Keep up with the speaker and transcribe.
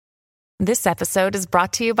This episode is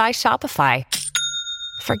brought to you by Shopify.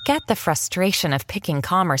 Forget the frustration of picking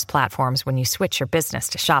commerce platforms when you switch your business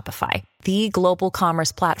to Shopify, the global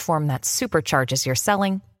commerce platform that supercharges your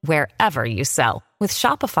selling wherever you sell. With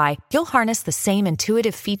Shopify, you'll harness the same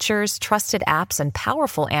intuitive features, trusted apps, and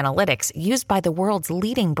powerful analytics used by the world's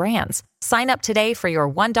leading brands. Sign up today for your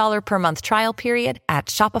 $1 per month trial period at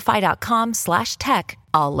shopify.com/tech,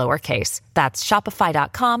 all lowercase. That's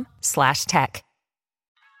shopify.com/tech.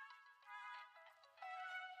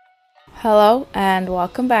 Hello and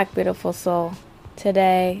welcome back, beautiful soul.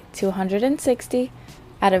 Today, 260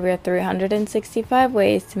 out of your 365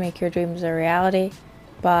 ways to make your dreams a reality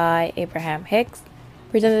by Abraham Hicks,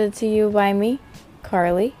 presented to you by me,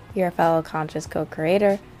 Carly, your fellow conscious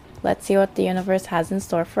co-creator. Let's see what the universe has in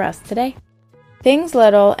store for us today. Things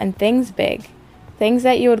little and things big, things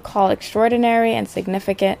that you would call extraordinary and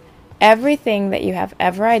significant, everything that you have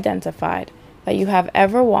ever identified, that you have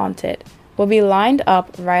ever wanted, will be lined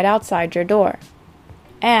up right outside your door.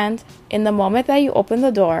 And in the moment that you open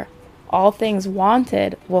the door, all things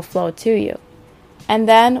wanted will flow to you. And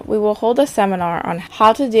then we will hold a seminar on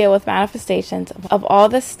how to deal with manifestations of all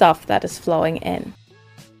this stuff that is flowing in.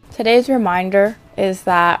 Today's reminder is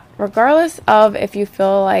that regardless of if you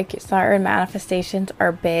feel like certain manifestations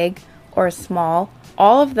are big or small,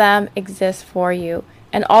 all of them exist for you,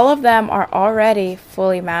 and all of them are already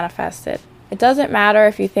fully manifested. It doesn't matter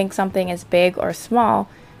if you think something is big or small,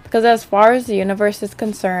 because as far as the universe is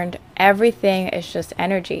concerned, everything is just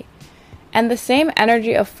energy. And the same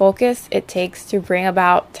energy of focus it takes to bring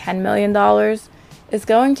about $10 million is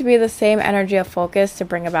going to be the same energy of focus to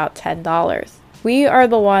bring about $10. We are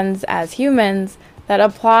the ones as humans that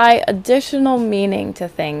apply additional meaning to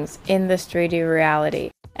things in this 3D reality.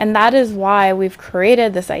 And that is why we've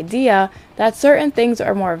created this idea that certain things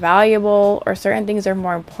are more valuable or certain things are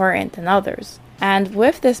more important than others. And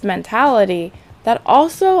with this mentality, that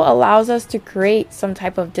also allows us to create some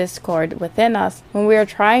type of discord within us when we are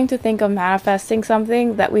trying to think of manifesting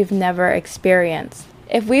something that we've never experienced.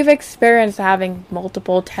 If we've experienced having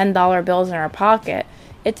multiple $10 bills in our pocket,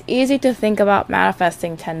 it's easy to think about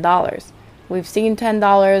manifesting $10. We've seen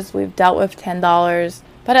 $10, we've dealt with $10,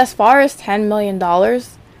 but as far as $10 million,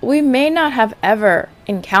 we may not have ever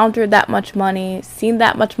encountered that much money, seen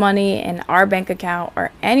that much money in our bank account or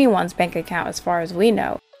anyone's bank account as far as we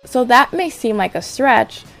know. So that may seem like a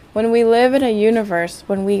stretch when we live in a universe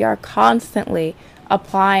when we are constantly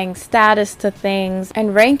applying status to things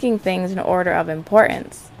and ranking things in order of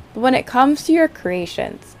importance. But when it comes to your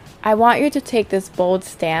creations, I want you to take this bold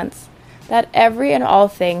stance that every and all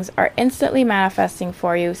things are instantly manifesting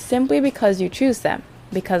for you simply because you choose them,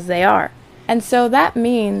 because they are. And so that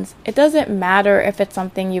means it doesn't matter if it's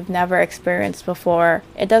something you've never experienced before.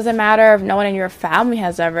 It doesn't matter if no one in your family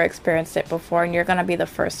has ever experienced it before and you're going to be the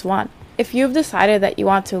first one. If you've decided that you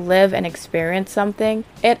want to live and experience something,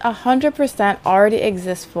 it 100% already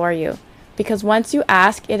exists for you. Because once you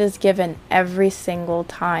ask, it is given every single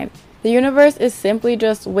time. The universe is simply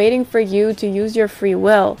just waiting for you to use your free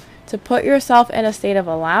will to put yourself in a state of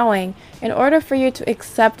allowing in order for you to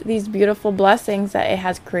accept these beautiful blessings that it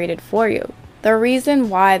has created for you. The reason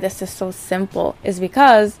why this is so simple is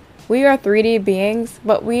because we are 3D beings,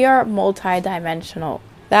 but we are multidimensional.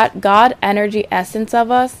 That God energy essence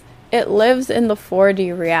of us, it lives in the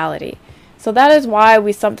 4D reality. So that is why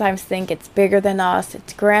we sometimes think it's bigger than us,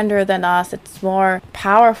 it's grander than us, it's more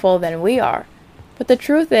powerful than we are. But the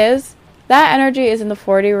truth is, that energy is in the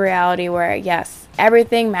 4D reality where, yes,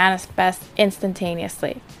 everything manifests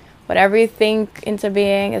instantaneously. Whatever you think into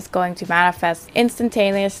being is going to manifest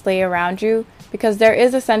instantaneously around you because there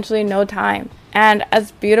is essentially no time. And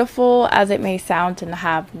as beautiful as it may sound to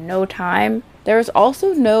have no time, there is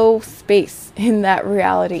also no space in that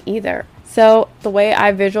reality either. So the way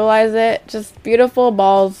I visualize it, just beautiful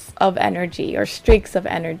balls of energy or streaks of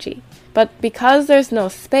energy. But because there's no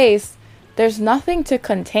space, there's nothing to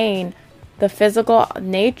contain the physical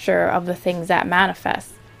nature of the things that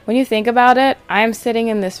manifest. When you think about it, I am sitting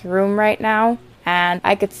in this room right now and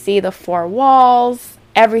I could see the four walls,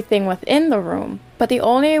 everything within the room. But the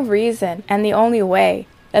only reason and the only way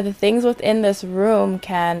that the things within this room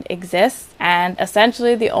can exist, and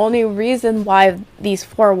essentially the only reason why these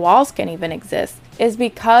four walls can even exist, is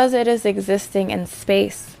because it is existing in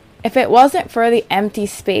space. If it wasn't for the empty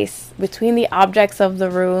space between the objects of the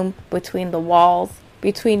room, between the walls,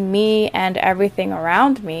 between me and everything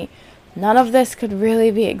around me, none of this could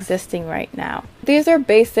really be existing right now. These are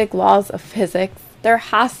basic laws of physics. There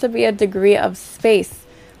has to be a degree of space,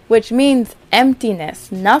 which means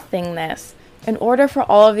emptiness, nothingness, in order for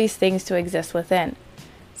all of these things to exist within.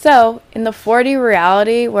 So, in the 4D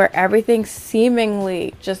reality where everything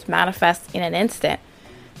seemingly just manifests in an instant,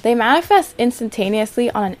 they manifest instantaneously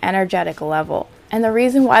on an energetic level. And the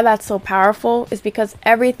reason why that's so powerful is because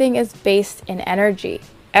everything is based in energy.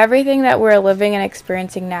 Everything that we're living and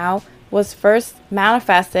experiencing now was first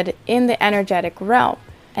manifested in the energetic realm.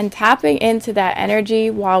 And tapping into that energy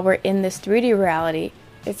while we're in this 3D reality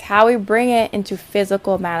is how we bring it into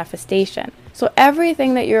physical manifestation. So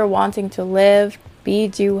everything that you're wanting to live, be,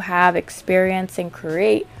 do, have, experience, and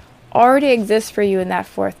create already exists for you in that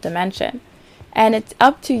fourth dimension. And it's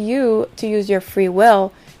up to you to use your free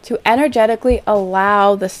will to energetically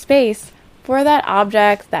allow the space for that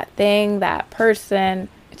object, that thing, that person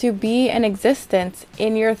to be in existence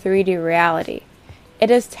in your 3D reality. It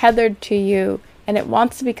is tethered to you and it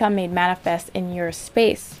wants to become made manifest in your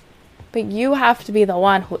space. But you have to be the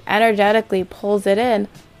one who energetically pulls it in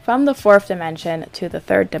from the fourth dimension to the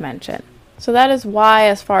third dimension. So that is why,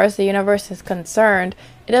 as far as the universe is concerned,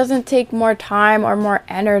 it doesn't take more time or more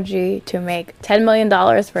energy to make $10 million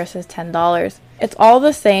versus $10. It's all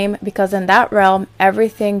the same because in that realm,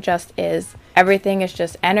 everything just is. Everything is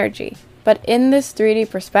just energy. But in this 3D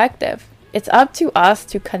perspective, it's up to us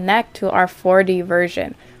to connect to our 4D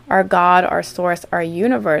version, our God, our source, our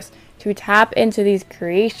universe, to tap into these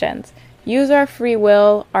creations. Use our free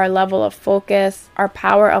will, our level of focus, our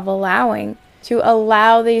power of allowing to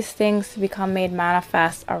allow these things to become made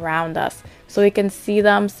manifest around us so we can see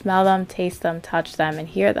them, smell them, taste them, touch them, and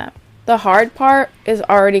hear them. The hard part is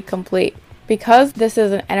already complete. Because this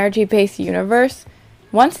is an energy-based universe,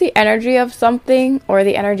 once the energy of something or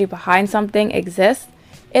the energy behind something exists,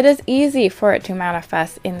 it is easy for it to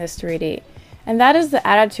manifest in this 3D. And that is the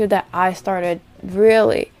attitude that I started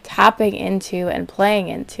really tapping into and playing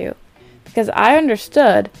into. Because I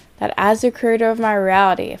understood that as the creator of my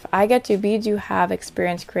reality, if I get to be, do, have,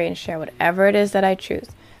 experience, create, and share whatever it is that I choose,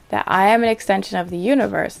 that I am an extension of the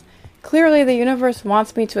universe, clearly the universe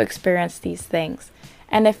wants me to experience these things.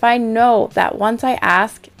 And if I know that once I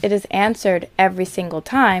ask, it is answered every single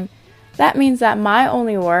time, that means that my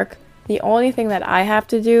only work, the only thing that I have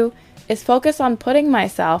to do, is focus on putting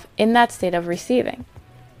myself in that state of receiving.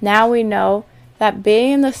 Now we know that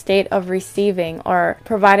being in the state of receiving or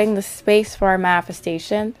providing the space for our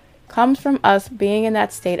manifestation comes from us being in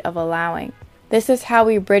that state of allowing. This is how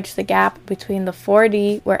we bridge the gap between the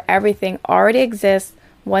 4D, where everything already exists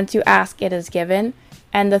once you ask it is given,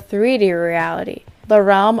 and the 3D reality, the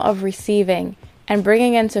realm of receiving and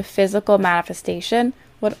bringing into physical manifestation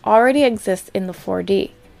what already exists in the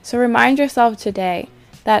 4D. So remind yourself today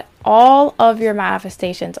that all of your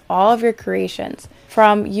manifestations, all of your creations,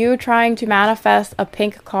 from you trying to manifest a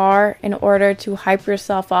pink car in order to hype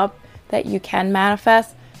yourself up that you can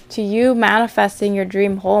manifest, to you manifesting your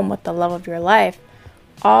dream home with the love of your life,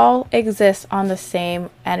 all exist on the same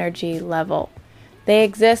energy level. They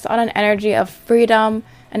exist on an energy of freedom,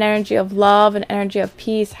 an energy of love, an energy of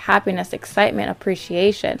peace, happiness, excitement,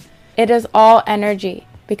 appreciation. It is all energy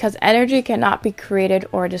because energy cannot be created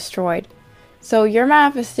or destroyed. So your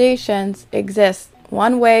manifestations exist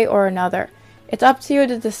one way or another. It's up to you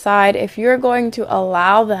to decide if you're going to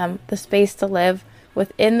allow them the space to live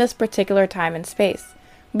within this particular time and space.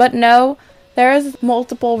 But no, there's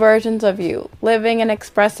multiple versions of you, living and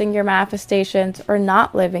expressing your manifestations or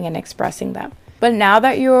not living and expressing them. But now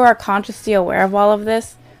that you are consciously aware of all of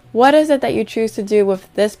this, what is it that you choose to do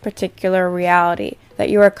with this particular reality that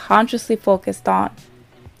you are consciously focused on?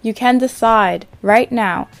 You can decide right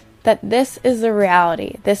now that this is the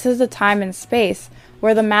reality, this is the time and space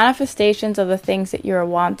where the manifestations of the things that you are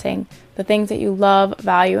wanting, the things that you love,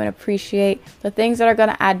 value, and appreciate, the things that are going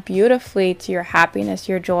to add beautifully to your happiness,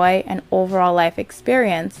 your joy, and overall life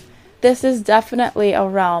experience, this is definitely a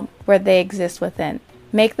realm where they exist within.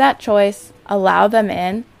 Make that choice, allow them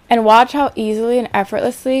in, and watch how easily and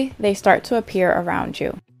effortlessly they start to appear around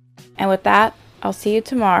you. And with that, I'll see you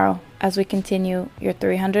tomorrow as we continue your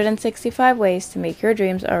 365 ways to make your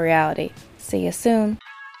dreams a reality. See you soon.